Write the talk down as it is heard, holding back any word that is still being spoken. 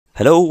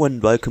Hello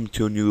and welcome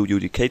to a new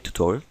UDK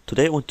tutorial.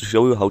 Today I want to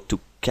show you how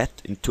to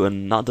get into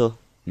another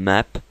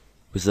map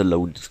with a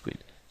loading screen.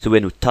 So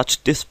when you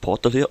touch this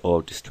portal here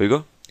or this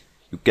trigger,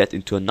 you get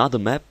into another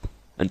map,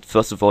 and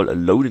first of all a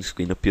loading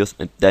screen appears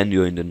and then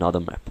you're in another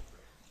map.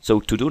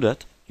 So to do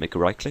that, make a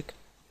right click,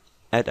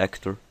 add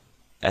actor,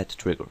 add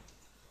trigger.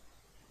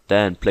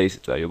 Then place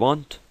it where you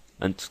want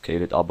and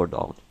scale it up or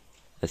down.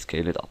 Let's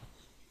scale it up.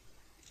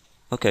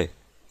 Okay.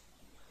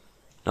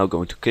 Now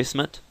go into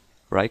Kismet,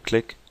 right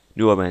click,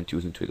 new event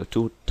using trigger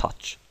 2,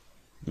 touch.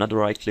 Another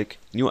right click,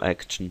 new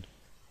action,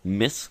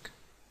 misc,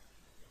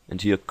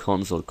 and here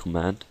console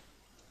command.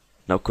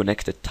 Now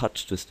connect the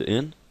touch with the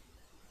in,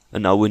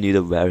 and now we need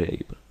a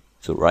variable.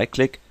 So right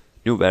click,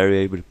 new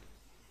variable,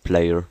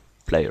 player,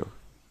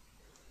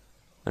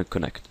 and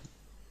connect.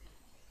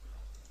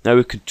 Now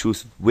we can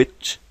choose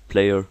which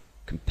player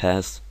can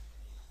pass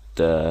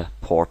the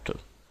portal.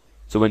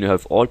 So when you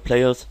have all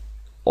players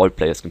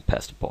can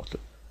pass the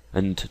portal.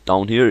 And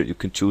down here you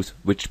can choose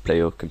which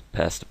player can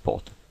pass the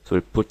portal. So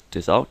we put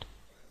this out,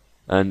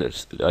 and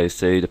I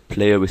say the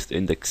player with the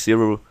index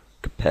 0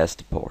 can pass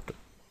the portal.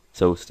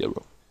 So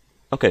 0.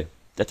 Okay,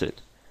 that's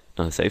it.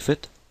 Now save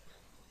it.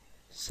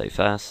 Save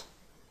as.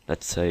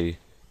 Let's say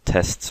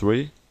test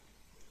 3.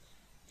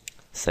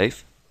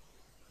 Save.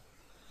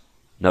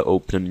 Now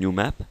open a new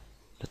map.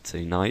 Let's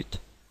say night.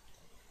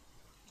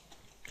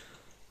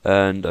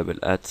 And I will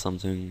add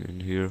something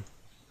in here.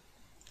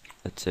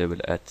 Let's say I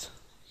will add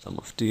some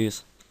of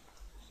these.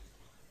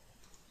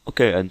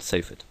 Okay, and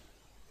save it.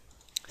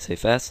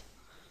 Save as.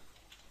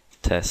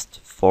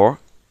 Test 4.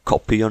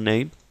 Copy your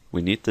name.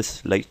 We need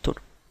this later.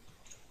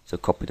 So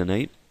copy the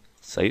name.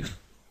 Save.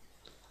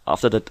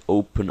 After that,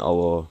 open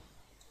our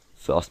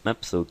first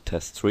map, so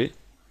test 3.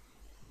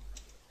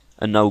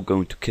 And now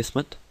go into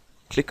Kismet.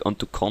 Click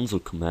onto console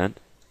command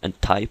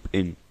and type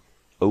in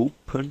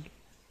open,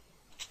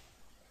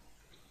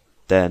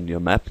 then your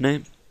map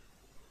name,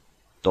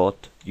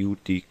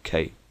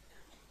 .udk.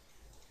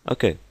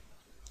 Okay,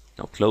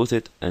 now close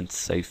it and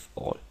save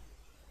all.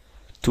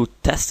 To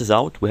test this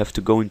out, we have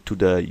to go into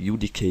the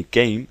UDK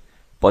game,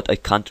 but I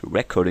can't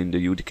record in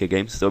the UDK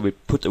game, so we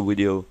put a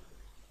video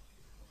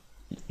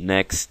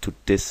next to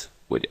this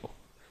video.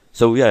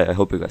 So yeah, I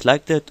hope you guys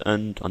liked it,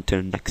 and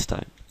until next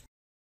time.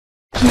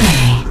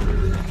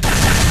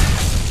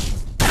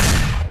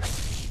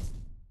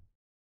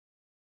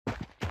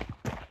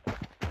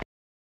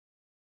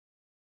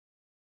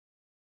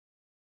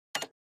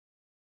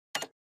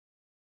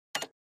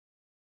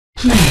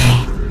 Play.